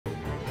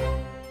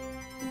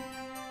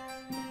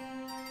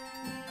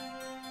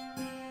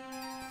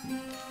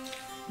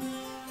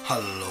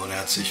Hallo und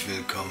herzlich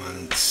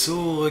willkommen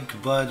zurück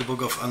bei The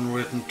Book of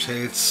Unwritten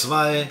Teil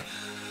 2.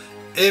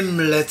 Im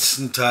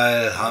letzten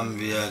Teil haben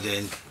wir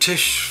den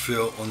Tisch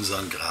für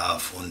unseren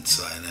Graf und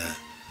seine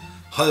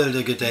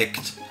Holde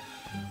gedeckt.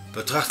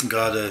 Betrachten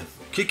gerade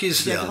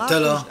Kikis leeren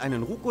Teller. Wünscht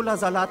einen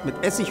Rucola-Salat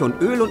mit Essig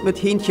und Öl und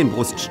mit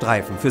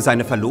Hähnchenbruststreifen für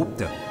seine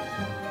Verlobte.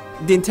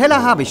 Den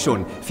Teller habe ich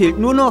schon, fehlt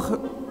nur noch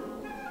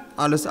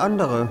alles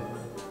andere.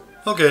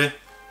 Okay.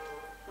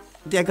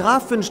 Der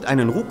Graf wünscht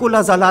einen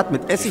Rucola-Salat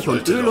mit Essig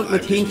und Öl und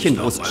mit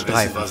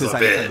Hähnchenbruststreifen für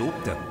seine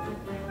Verlobte.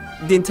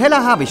 Den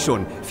Teller habe ich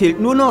schon,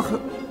 fehlt nur noch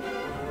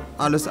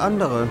alles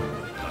andere.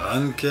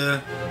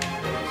 Danke.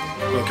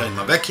 So, kann ich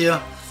mal weg hier.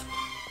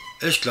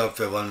 Ich glaube,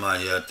 wir wollen mal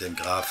hier dem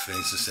Graf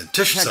wenigstens den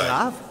Tisch zeigen.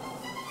 Herr Graf?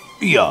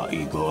 Ja,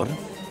 Igor.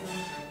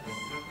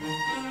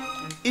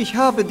 Ich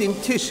habe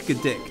den Tisch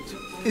gedeckt.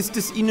 Ist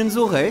es Ihnen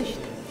so recht?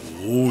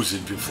 Oh,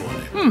 sind wir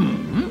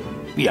vornehm.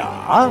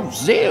 Ja,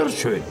 sehr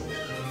schön.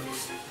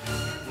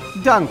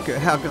 Danke,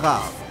 Herr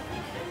Graf.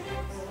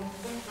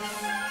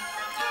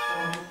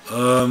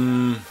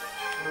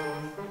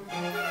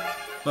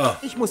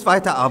 Ich muss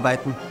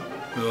weiterarbeiten.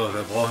 Ja,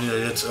 wir brauchen ja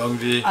jetzt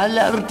irgendwie...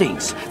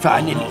 Allerdings, für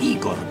einen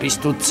Igor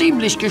bist du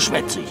ziemlich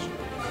geschwätzig.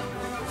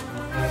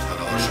 Das hat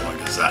er auch schon mal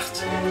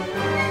gesagt.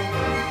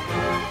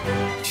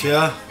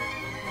 Tja.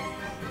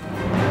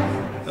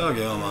 Ja,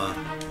 gehen wir mal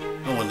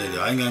eine Runde in die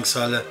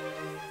Eingangshalle.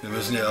 Wir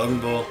müssen ja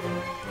irgendwo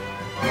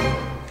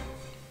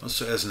was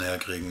zu essen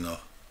herkriegen noch.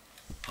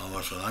 Haben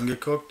wir schon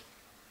angeguckt.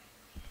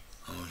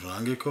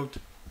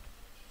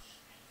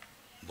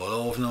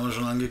 Bollerofen haben wir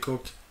schon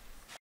angeguckt.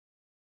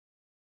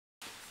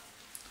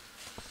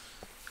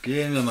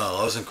 Gehen wir mal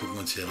raus und gucken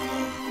uns hier nochmal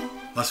um.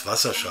 Was?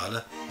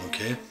 Wasserschale?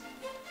 Okay.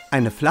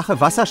 Eine flache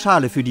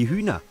Wasserschale für die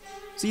Hühner.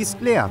 Sie ist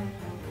leer.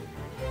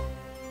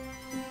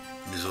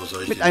 Wieso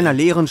soll ich Mit die einer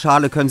leeren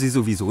Schale können Sie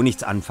sowieso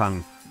nichts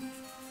anfangen.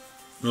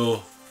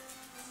 No.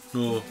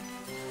 Oh,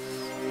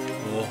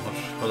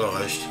 hat er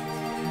recht.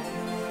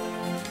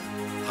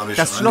 Hab ich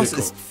Das schon Schloss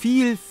angeguckt. ist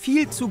viel,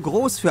 viel zu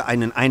groß für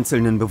einen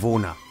einzelnen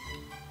Bewohner.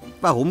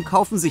 Warum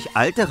kaufen sich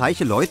alte,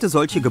 reiche Leute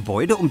solche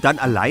Gebäude, um dann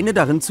alleine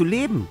darin zu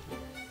leben?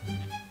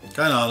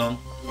 Keine Ahnung.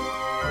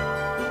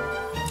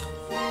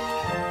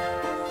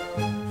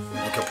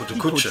 Eine kaputte Die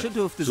Kutsche. Kutsche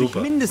dürfte Super.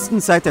 sich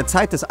mindestens seit der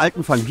Zeit des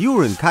alten Van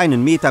Buren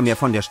keinen Meter mehr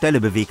von der Stelle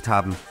bewegt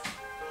haben.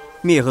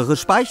 Mehrere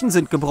Speichen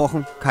sind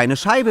gebrochen, keine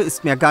Scheibe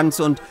ist mehr ganz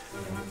und...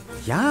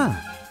 Ja,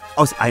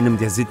 aus einem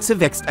der Sitze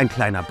wächst ein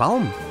kleiner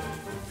Baum.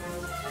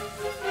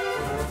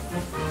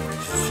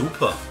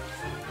 Super.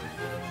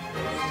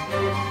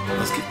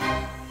 Was geht?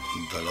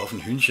 Da laufen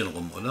Hühnchen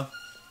rum, oder?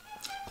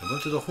 Da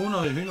wollte doch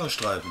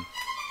Hühnerstreifen.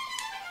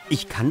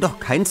 Ich kann doch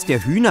keins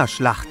der Hühner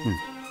schlachten.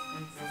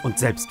 Und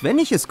selbst wenn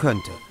ich es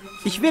könnte,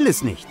 ich will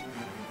es nicht.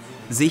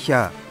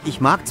 Sicher,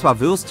 ich mag zwar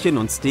Würstchen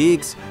und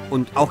Steaks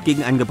und auch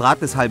gegen ein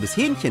gebratenes halbes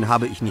Hähnchen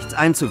habe ich nichts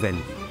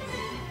einzuwenden.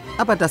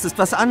 Aber das ist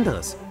was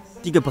anderes.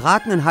 Die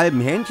gebratenen halben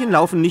Hähnchen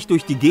laufen nicht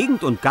durch die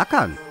Gegend und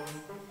gackern.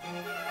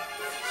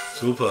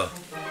 Super.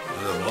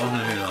 Wir brauchen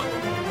einen Hühner.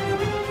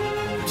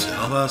 Gibt's hier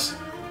noch was?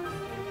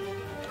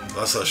 Die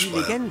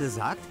Wasserspeier. Legende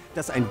sagt,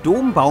 dass ein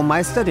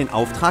Dombaumeister den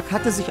Auftrag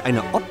hatte, sich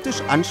eine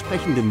optisch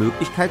ansprechende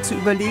Möglichkeit zu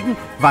überlegen,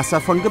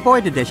 Wasser von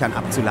Gebäudedächern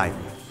abzuleiten.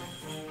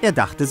 Er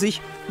dachte sich,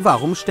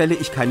 warum stelle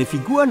ich keine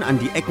Figuren an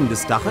die Ecken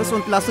des Daches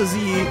und lasse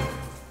sie...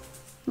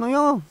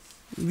 Naja,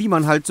 wie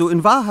man halt so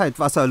in Wahrheit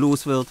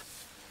wasserlos wird.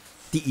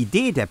 Die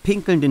Idee der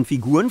pinkelnden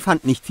Figuren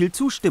fand nicht viel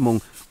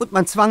Zustimmung und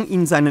man zwang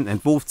ihn, seinen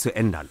Entwurf zu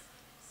ändern.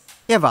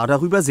 Er war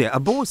darüber sehr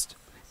erbost.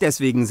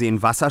 Deswegen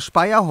sehen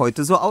Wasserspeier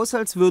heute so aus,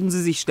 als würden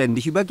sie sich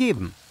ständig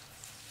übergeben.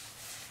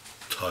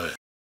 Toll.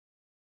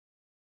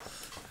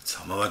 Jetzt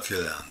haben wir was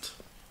gelernt.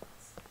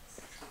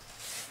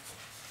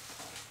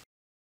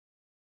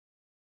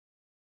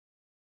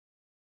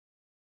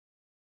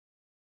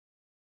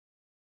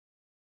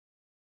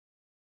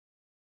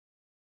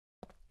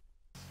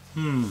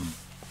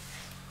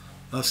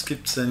 Was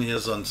gibt's denn hier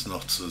sonst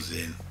noch zu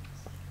sehen?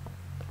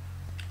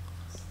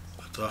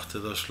 Betrachte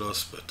das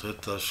Schloss,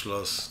 betritt das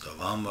Schloss,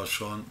 da waren wir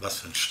schon. Was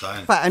für ein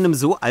Stein. Bei einem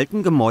so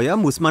alten Gemäuer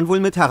muss man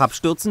wohl mit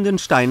herabstürzenden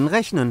Steinen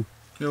rechnen.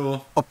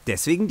 Jo. Ob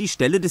deswegen die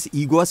Stelle des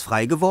Igors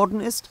frei geworden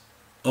ist?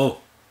 Oh.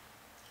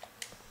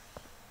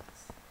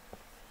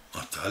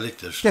 Ach, da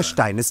liegt der Stein. Der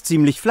Stein ist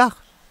ziemlich flach.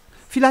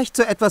 Vielleicht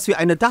so etwas wie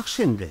eine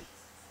Dachschindel.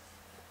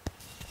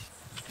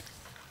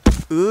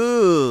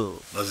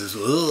 Was ist?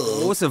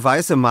 Große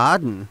weiße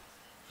Maden.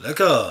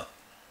 Lecker.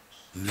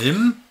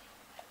 Nimm.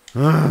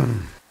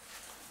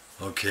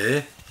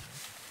 Okay.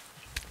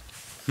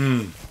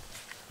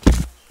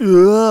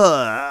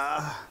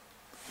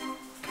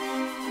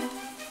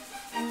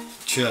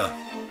 Tja.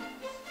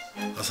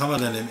 Was haben wir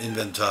denn im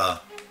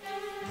Inventar?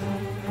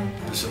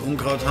 Bisschen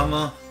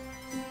Unkrauthammer.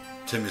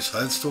 Timmys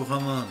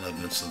Halstuchhammer. Das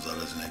nützt uns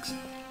alles nichts.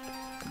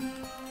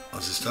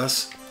 Was ist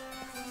das?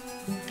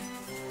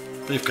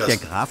 Der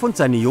Briefkasten. Graf und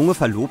seine junge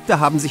Verlobte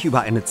haben sich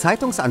über eine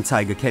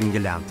Zeitungsanzeige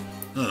kennengelernt.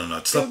 Na, dann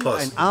hat's doch Post.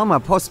 Ein armer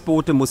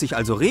Postbote muss sich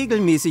also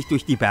regelmäßig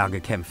durch die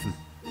Berge kämpfen.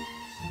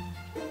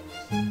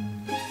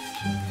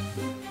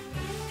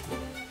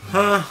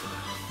 Ha.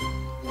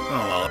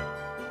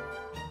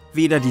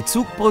 Weder die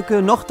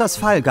Zugbrücke noch das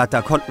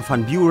Fallgatter konnten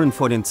Van Buren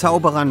vor den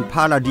Zauberern,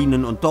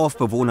 Paladinen und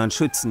Dorfbewohnern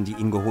schützen, die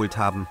ihn geholt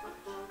haben.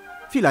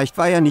 Vielleicht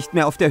war er nicht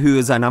mehr auf der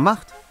Höhe seiner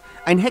Macht.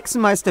 Ein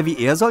Hexenmeister wie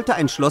er sollte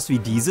ein Schloss wie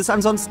dieses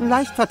ansonsten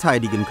leicht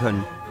verteidigen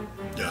können.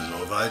 Ja,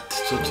 soweit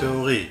zur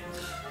Theorie.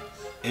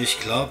 Ich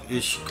glaube,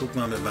 ich gucke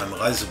mal mit meinem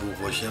Reisebuch,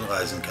 wo ich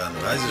hinreisen kann.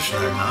 Reise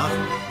schnell nach.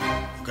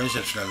 Wo kann ich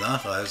denn schnell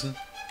nachreisen?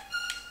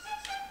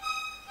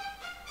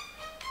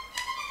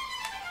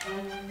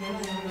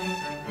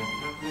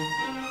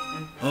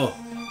 Oh.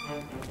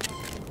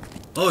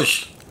 Oh,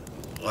 ich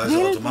reise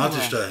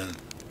automatisch dahin.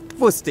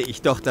 Wusste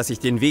ich doch, dass ich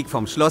den Weg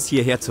vom Schloss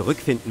hierher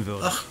zurückfinden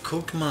würde. Ach,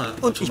 guck mal.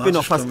 Und ich bin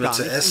noch fast gar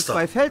nicht in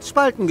 2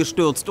 Felsspalten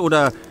gestürzt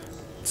oder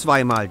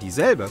zweimal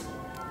dieselbe.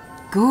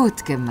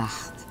 Gut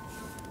gemacht.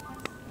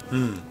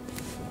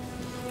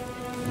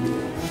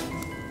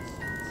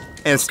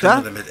 Esther?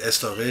 Kann man denn mit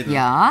Esther reden?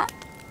 Ja?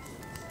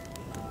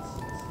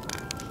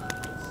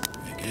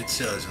 Wie geht's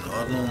dir? Alles in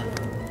Ordnung?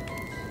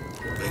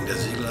 Wegen der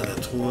Siegel an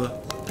der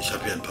Truhe. Ich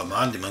habe hier ein paar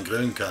Maden, die man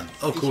grillen kann.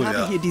 Oh, cool, ich habe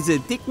ja. hier diese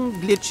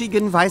dicken,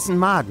 glitschigen, weißen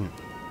Maden.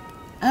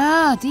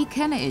 Ah, die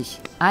kenne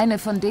ich. Eine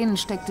von denen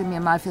steckte mir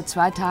mal für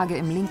 2 Tage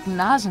im linken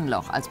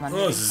Nasenloch, als man mir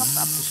Oh, den Kopf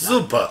abgeschlagen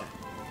super.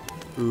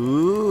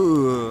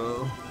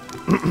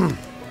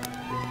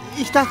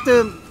 Ich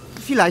dachte,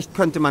 vielleicht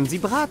könnte man sie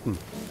braten.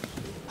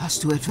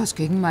 Hast du etwas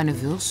gegen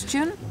meine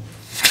Würstchen?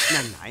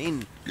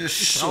 Nein.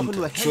 Ich brauche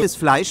nur helles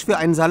Fleisch für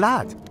einen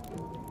Salat.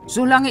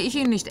 Solange ich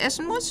ihn nicht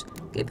essen muss,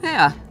 gib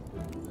her.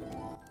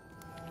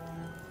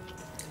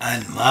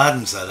 Ein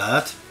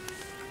Madensalat?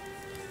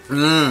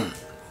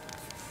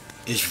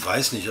 Ich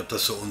weiß nicht, ob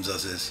das so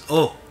unsers ist.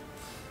 Oh,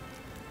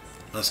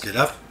 was geht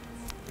ab?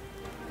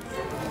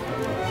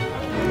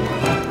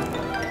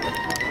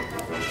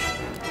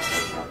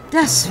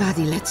 Das war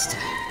die letzte.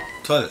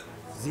 Toll,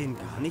 Sehen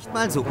gar nicht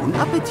mal so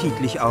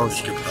unappetitlich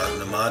aus.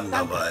 gebratene Maden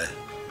dabei.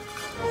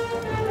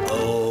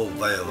 Oh,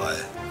 wei.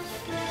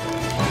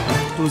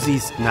 Du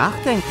siehst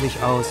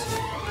nachdenklich aus.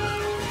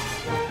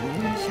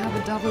 Ich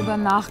habe darüber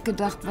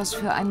nachgedacht, was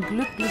für ein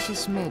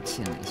glückliches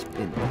Mädchen ich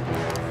bin.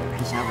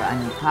 Ich habe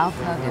einen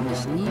Partner, der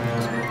mich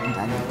liebt und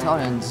einen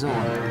tollen Sohn.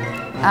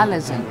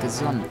 Alle sind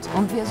gesund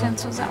und wir sind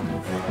zusammen.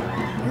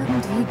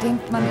 Irgendwie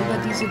denkt man über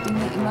diese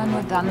Dinge immer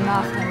nur dann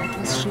nach, wenn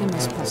etwas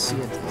Schlimmes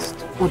passiert ist.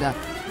 Oder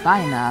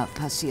beinahe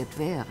passiert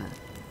wäre.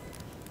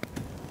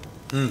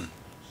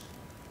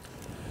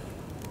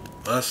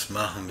 Was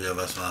machen wir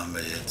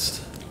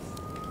jetzt?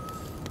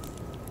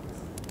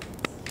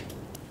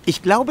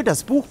 Ich glaube,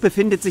 das Buch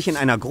befindet sich in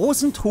einer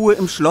großen Truhe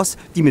im Schloss,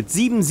 die mit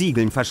 7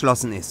 Siegeln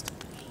verschlossen ist.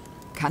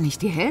 Kann ich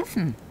dir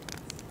helfen?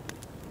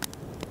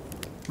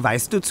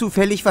 Weißt du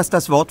zufällig, was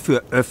das Wort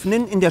für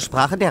öffnen in der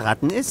Sprache der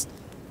Ratten ist?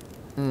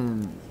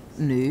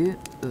 Nee,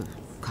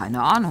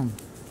 keine Ahnung.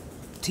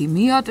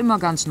 Timmy hat immer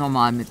ganz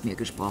normal mit mir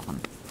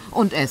gesprochen.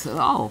 Und Ethel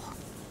auch.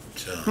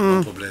 Tja,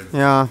 kein Problem.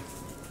 Ja,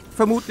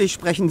 vermutlich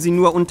sprechen sie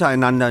nur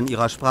untereinander in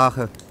ihrer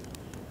Sprache.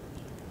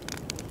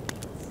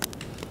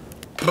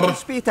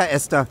 Bis später,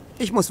 Esther.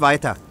 Ich muss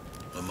weiter.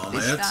 Was machen wir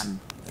Bis jetzt?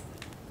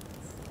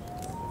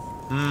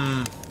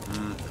 dann.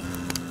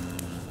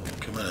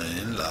 Können wir da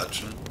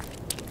hinlatschen?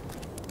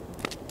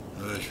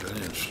 Nö, ich will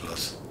nicht ins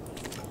Schloss.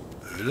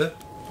 Höhle?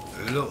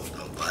 Höhle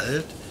oder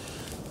Wald?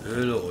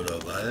 Höhle oder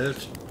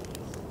Wald?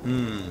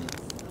 Gehen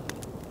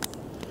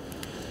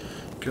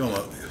wir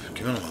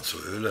noch mal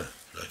zur Höhle.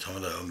 Vielleicht haben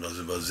wir da irgendwas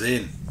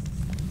übersehen.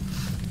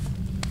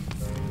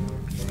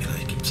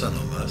 Vielleicht gibt es da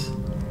noch was.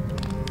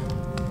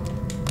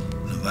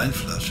 Eine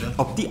Weinflasche.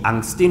 Ob die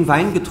Angst den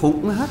Wein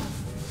getrunken hat?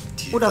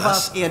 Die Oder war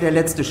was? es eher der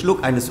letzte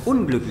Schluck eines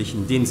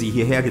Unglücklichen, den sie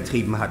hierher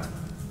getrieben hat?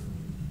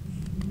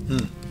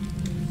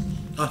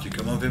 Ach, die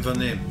können wir auf jeden Fall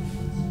nehmen.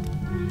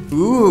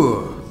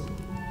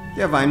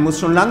 Der Wein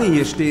muss schon lange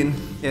hier stehen.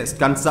 Er ist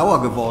ganz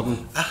sauer geworden.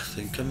 Ach,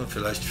 den können wir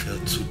vielleicht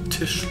für zu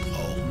Tisch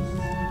brauchen.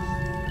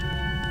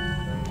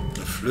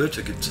 Eine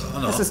Flöte gibt es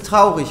auch noch. Es ist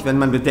traurig, wenn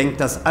man bedenkt,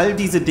 dass all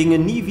diese Dinge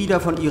nie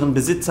wieder von ihren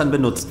Besitzern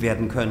benutzt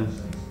werden können.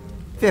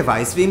 Wer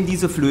weiß, wem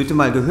diese Flöte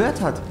mal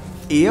gehört hat.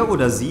 Er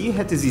oder sie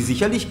hätte sie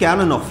sicherlich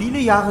gerne noch viele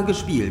Jahre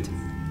gespielt.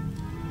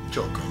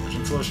 Tja, kann man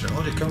schon vorstellen.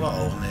 Oh, die können wir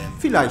auch nehmen.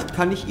 Vielleicht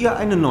kann ich ihr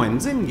einen neuen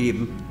Sinn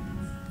geben.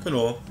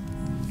 Genau.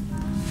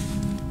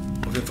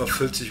 Auf jeden Fall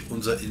füllt sich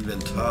unser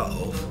Inventar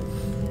auf.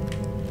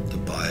 Der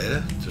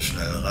Beil, die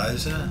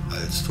Schnellreise,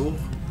 Halstuch,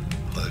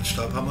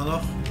 Holzstab haben wir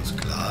noch, das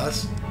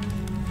Glas,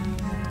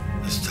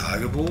 das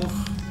Tagebuch,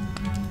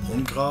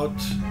 Unkraut,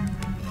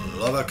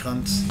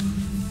 Lorbeerkranz,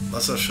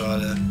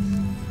 Wasserschale,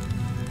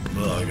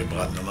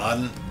 gebratene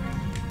Maden.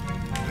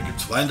 Da gibt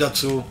es Wein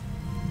dazu,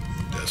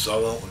 der ist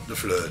sauer und eine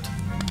Flöte.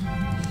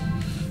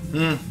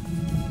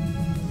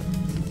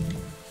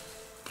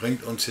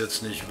 Bringt uns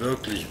jetzt nicht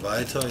wirklich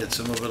weiter. Jetzt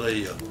sind wir wieder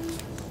hier.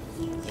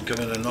 Wo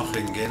können wir denn noch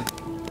hingehen?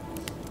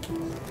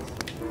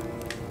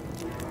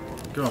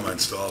 Gehen wir mal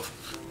ins Dorf.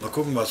 Mal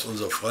gucken, was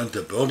unser Freund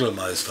der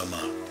Bürgermeister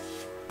macht.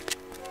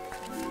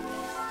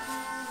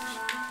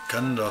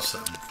 Kann das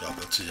sein? Da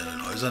wird sich an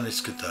den Häusern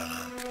nichts getan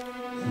haben.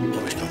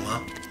 Hoffe ich doch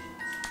mal.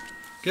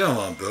 Gehen wir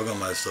mal einen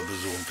Bürgermeister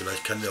besuchen,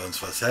 vielleicht kann der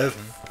uns was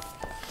helfen.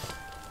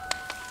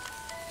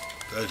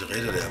 Vielleicht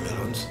redet er mit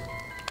uns.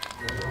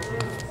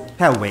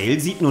 Herr Whale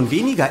sieht nun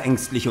weniger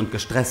ängstlich und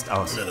gestresst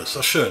aus. Ja, das ist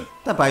doch schön.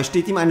 Dabei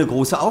steht ihm eine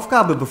große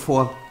Aufgabe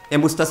bevor. Er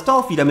muss das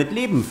Dorf wieder mit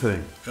Leben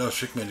füllen. Ja,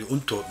 schick mir die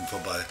Untoten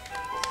vorbei.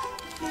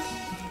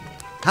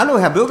 Hallo,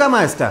 Herr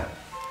Bürgermeister.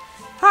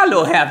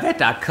 Hallo, Herr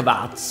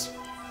Wetterquarz.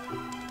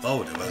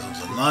 Oh, der weiß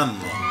unseren Namen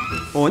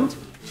noch. Und?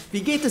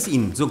 Wie geht es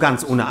Ihnen, so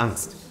ganz ohne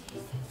Angst?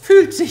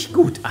 Fühlt sich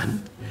gut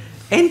an.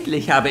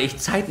 Endlich habe ich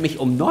Zeit, mich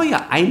um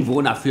neue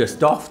Einwohner fürs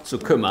Dorf zu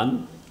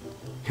kümmern.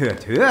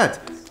 Hört, hört.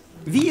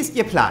 Wie ist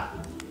Ihr Plan?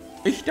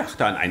 Ich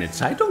dachte an eine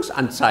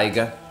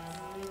Zeitungsanzeige.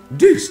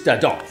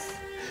 Düsterdorf.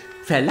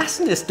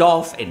 Verlassenes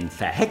Dorf in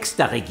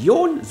verhexter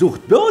Region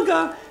sucht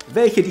Bürger,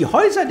 welche die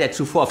Häuser der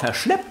zuvor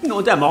verschleppten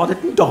und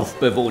ermordeten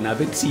Dorfbewohner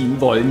beziehen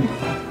wollen.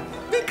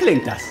 Wie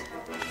klingt das?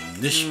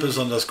 Nicht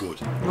besonders gut.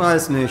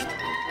 Weiß nicht.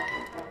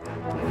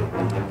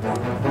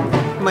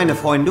 Meine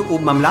Freunde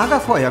oben am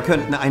Lagerfeuer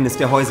könnten eines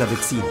der Häuser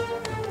beziehen.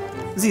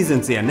 Sie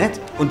sind sehr nett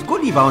und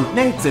Gulliver und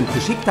Nate sind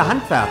geschickte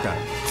Handwerker.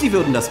 Sie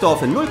würden das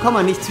Dorf in 0,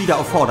 nichts wieder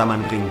auf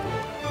Vordermann bringen.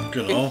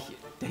 Genau.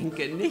 Ich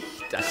denke nicht,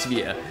 dass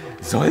wir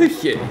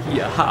solche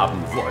hier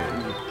haben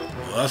wollen.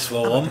 Was,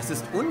 warum? Das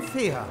ist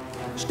unfair.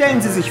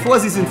 Stellen Sie sich vor,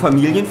 Sie sind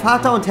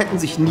Familienvater und hätten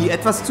sich nie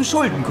etwas zu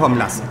Schulden kommen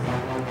lassen.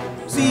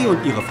 Sie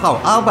und Ihre Frau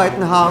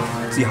arbeiten hart,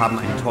 Sie haben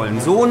einen tollen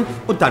Sohn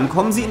und dann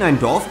kommen Sie in ein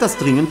Dorf, das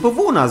dringend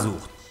Bewohner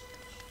sucht.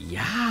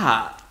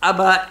 Ja,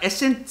 aber es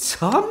sind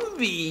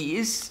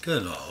Zombies.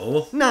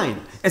 Genau. Nein,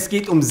 es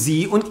geht um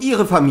Sie und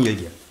Ihre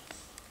Familie.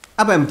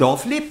 Aber im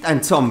Dorf lebt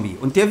ein Zombie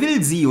und der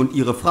will Sie und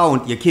Ihre Frau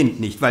und Ihr Kind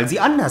nicht, weil Sie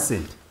anders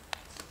sind.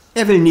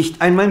 Er will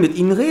nicht einmal mit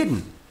Ihnen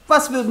reden.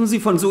 Was würden Sie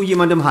von so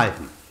jemandem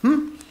halten?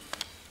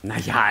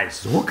 Naja,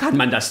 so kann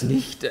man das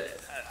nicht.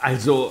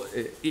 Also,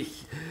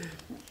 ich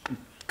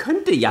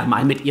könnte ja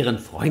mal mit Ihren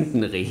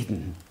Freunden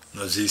reden.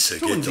 Na siehst du,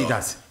 Tun geht Sie doch.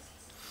 das.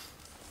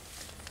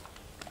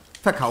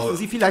 Verkaufen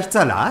Sie vielleicht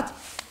Salat?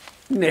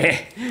 Nee,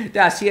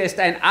 das hier ist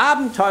ein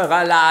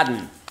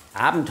Abenteurerladen.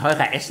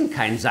 Abenteurer essen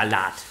keinen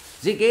Salat.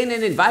 Sie gehen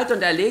in den Wald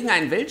und erlegen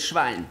ein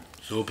Wildschwein.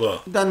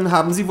 Super. Dann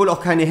haben Sie wohl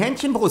auch keine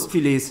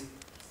Hähnchenbrustfilets.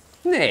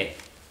 Nee,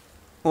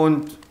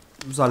 Und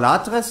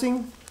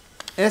Salatdressing,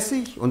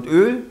 Essig und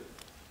Öl?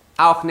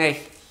 auch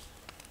nicht.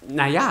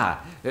 Naja,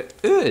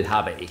 Öl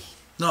habe ich.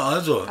 Na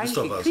also, ist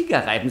doch Einige was.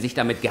 Krieger reiben sich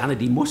damit gerne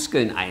die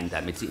Muskeln ein,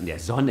 damit sie in der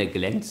Sonne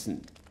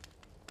glänzen.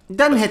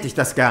 Dann hätte ich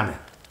das gerne.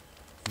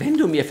 Wenn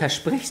du mir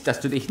versprichst, dass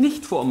du dich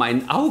nicht vor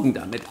meinen Augen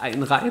damit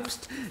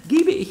einreibst,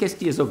 gebe ich es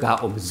dir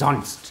sogar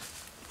umsonst.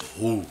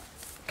 Oh.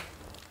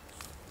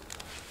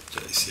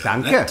 Der ist ja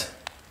Danke. nett.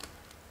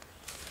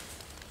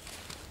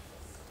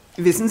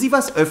 Wissen Sie,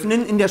 was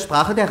öffnen in der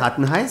Sprache der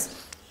Ratten heißt?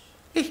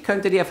 Ich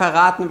könnte dir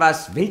verraten,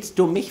 was "Willst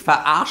du mich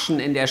verarschen"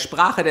 in der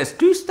Sprache des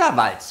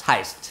Düsterwalds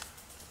heißt.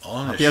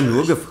 Auch nicht Ja,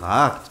 nur schlecht.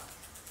 gefragt.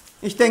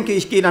 Ich denke,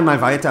 ich gehe dann mal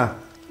weiter.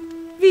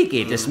 Wie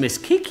geht es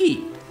Miss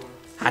Kiki?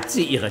 Hat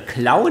sie ihre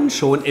Klauen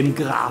schon im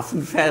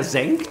Grafen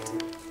versenkt?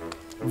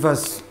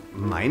 Was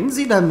meinen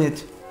Sie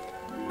damit?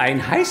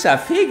 Ein heißer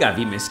Feger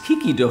wie Miss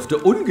Kiki dürfte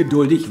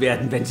ungeduldig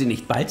werden, wenn sie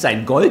nicht bald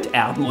sein Gold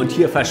erben und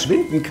hier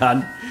verschwinden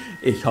kann.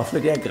 Ich hoffe,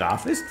 der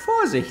Graf ist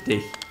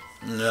vorsichtig.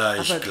 Ja,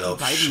 ich Aber glaube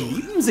die beiden schon.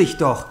 lieben sich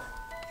doch.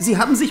 Sie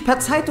haben sich per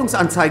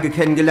Zeitungsanzeige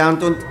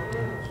kennengelernt und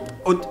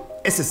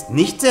es ist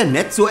nicht sehr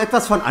nett, so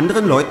etwas von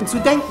anderen Leuten zu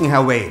denken,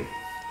 Herr Whale.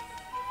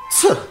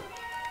 Tch.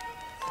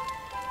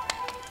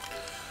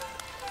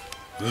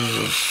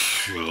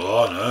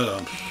 Ja, ne,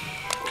 dann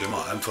gehen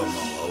wir einfach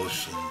mal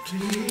raus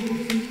und...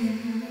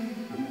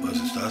 Was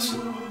ist das?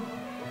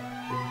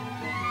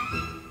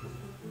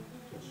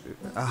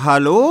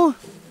 Hallo?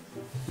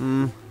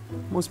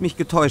 Muss mich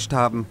getäuscht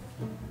haben.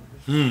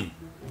 Wo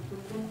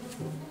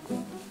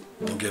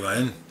gehen wir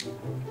hin?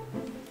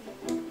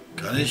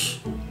 Kann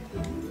ich?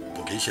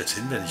 Wo gehe ich jetzt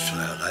hin, wenn ich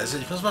schnell reise?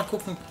 Ich muss mal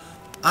gucken.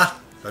 Ah,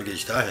 da gehe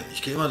ich dahin.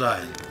 Ich gehe immer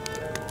dahin.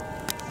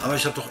 Aber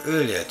ich habe doch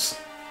Öl jetzt.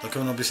 Da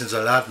können wir noch ein bisschen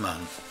Salat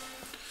machen.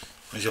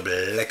 Und ich habe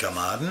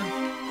Leckermaden.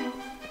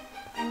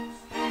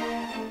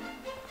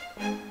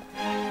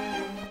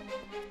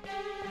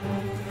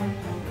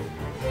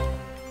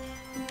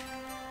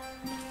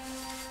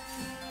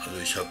 Also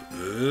ich habe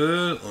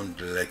Öl und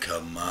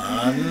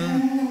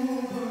Leckermaden.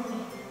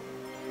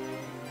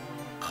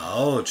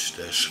 Autsch,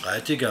 der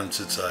schreit die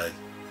ganze Zeit.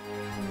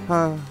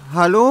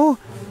 Hallo?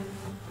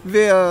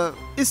 Wer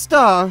ist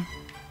da?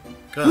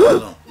 Keine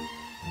Ahnung.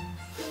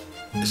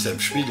 Ist er im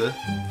Spiegel?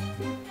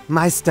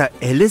 Meister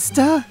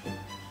Alistair?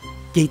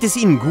 Geht es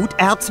Ihnen gut,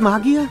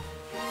 Erzmagier?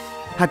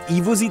 Hat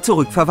Ivo Sie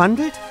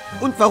zurückverwandelt?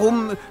 Und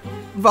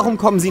warum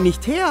kommen Sie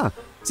nicht her?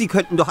 Sie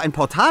könnten doch ein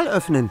Portal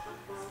öffnen.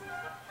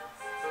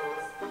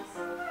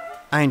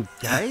 Ein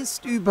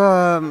Geist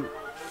über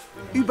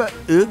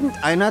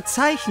irgendeiner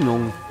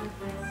Zeichnung.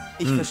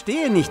 Ich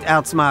verstehe nicht,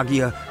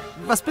 Erzmagier.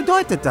 Was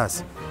bedeutet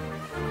das?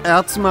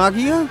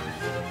 Erzmagier?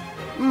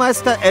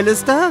 Meister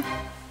Alistair?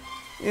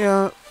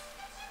 Er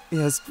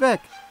ist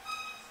weg.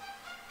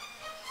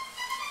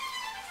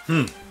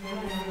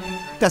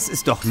 Das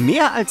ist doch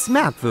mehr als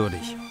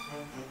merkwürdig.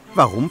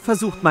 Warum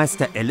versucht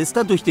Meister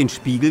Alistair durch den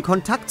Spiegel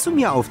Kontakt zu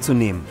mir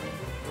aufzunehmen?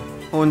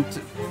 Und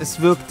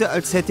es wirkte,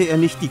 als hätte er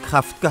nicht die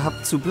Kraft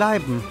gehabt zu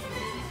bleiben.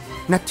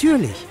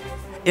 Natürlich,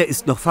 er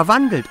ist noch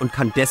verwandelt und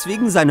kann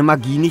deswegen seine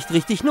Magie nicht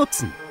richtig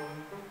nutzen.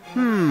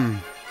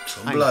 Ein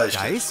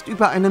Geist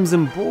über einem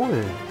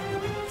Symbol.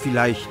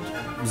 Vielleicht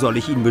soll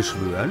ich ihn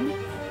beschwören?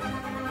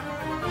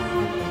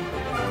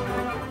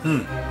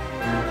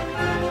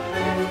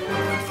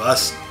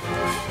 Was?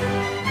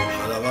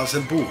 Aber da war es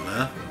im Buch,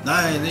 ne?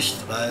 Nein, nicht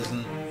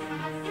reisen.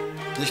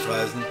 Nicht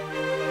reisen.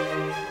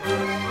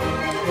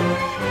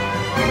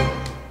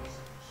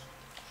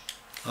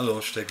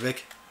 Hallo, steck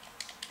weg.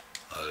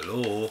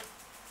 Hallo.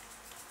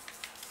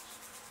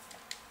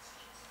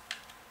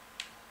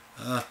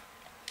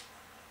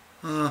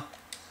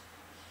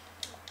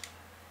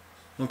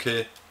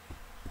 Okay.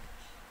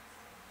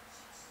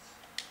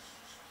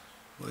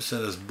 Wo ist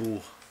denn das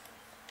Buch?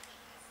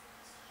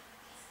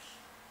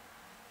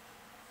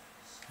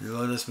 Wie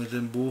war das mit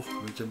dem Buch,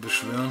 mit dem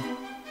Beschwören?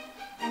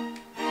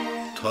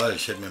 Toll,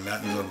 ich hätte mir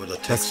merken sollen, wo der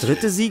Text Das dritte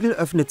steht. Siegel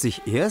öffnet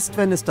sich erst,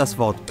 wenn es das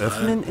Wort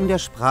öffnen in der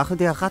Sprache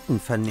der Ratten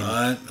vernimmt.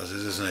 Nein, das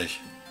ist es nicht.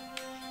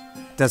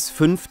 Das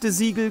fünfte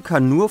Siegel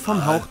kann nur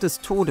vom Hauch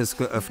des Todes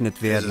geöffnet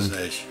Das ist werden. es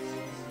nicht.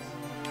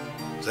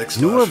 6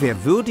 war Nur schon.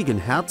 wer würdigen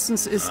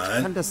Herzens ist,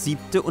 Nein. kann das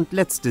siebte und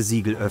letzte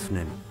Siegel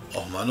öffnen.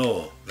 Och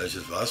Manno,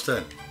 welches war's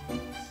denn?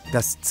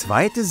 Das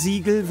zweite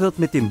Siegel wird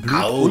mit dem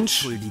Blut Autsch.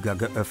 Unschuldiger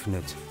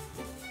geöffnet.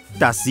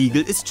 Das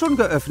Siegel ist schon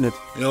geöffnet.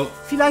 Jo,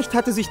 Vielleicht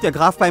hatte sich der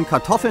Graf beim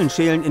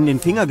Kartoffelnschälen in den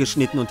Finger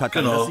geschnitten und hat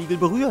dann Genau. das Siegel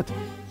berührt.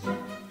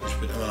 ich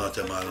bin immer noch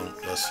der Meinung,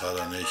 das war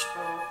er nicht.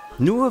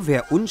 Nur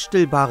wer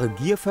unstillbare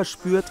Gier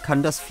verspürt,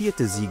 kann das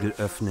vierte Siegel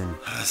öffnen.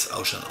 Das ist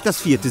auch schon auf.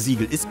 Das vierte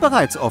Siegel ist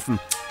bereits offen.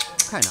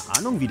 Keine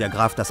Ahnung, wie der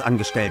Graf das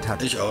angestellt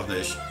hat. Ich auch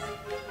nicht.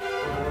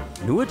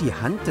 Nur die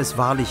Hand des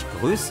wahrlich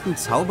größten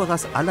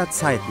Zauberers aller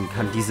Zeiten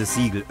kann dieses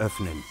Siegel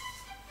öffnen.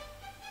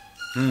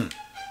 Da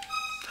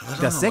war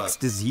doch Das noch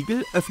sechste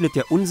Siegel öffnet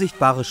der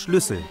unsichtbare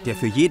Schlüssel, der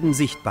für jeden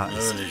sichtbar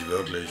was. ist. Nö, nicht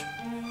wirklich.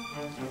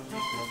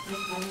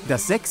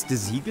 Das sechste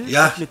Siegel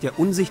Ja. öffnet der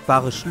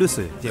unsichtbare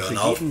Schlüssel, der für Hören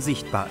auf. jeden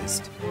sichtbar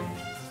ist.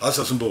 Was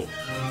aus dem Buch?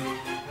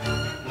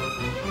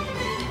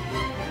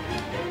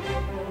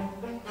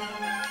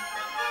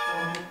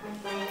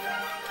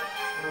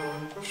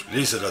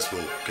 Schließe das Buch,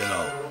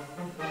 genau.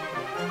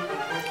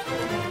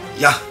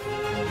 Ja,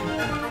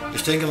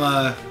 ich denke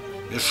mal,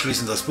 wir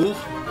schließen das Buch.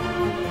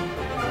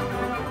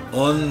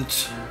 Und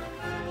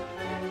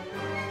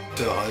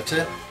für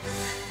heute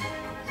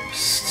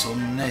bis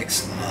zum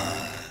nächsten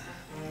Mal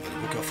bei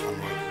der Book of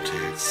Unwritten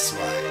Tales 2.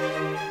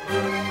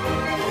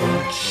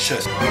 Und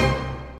tschüss.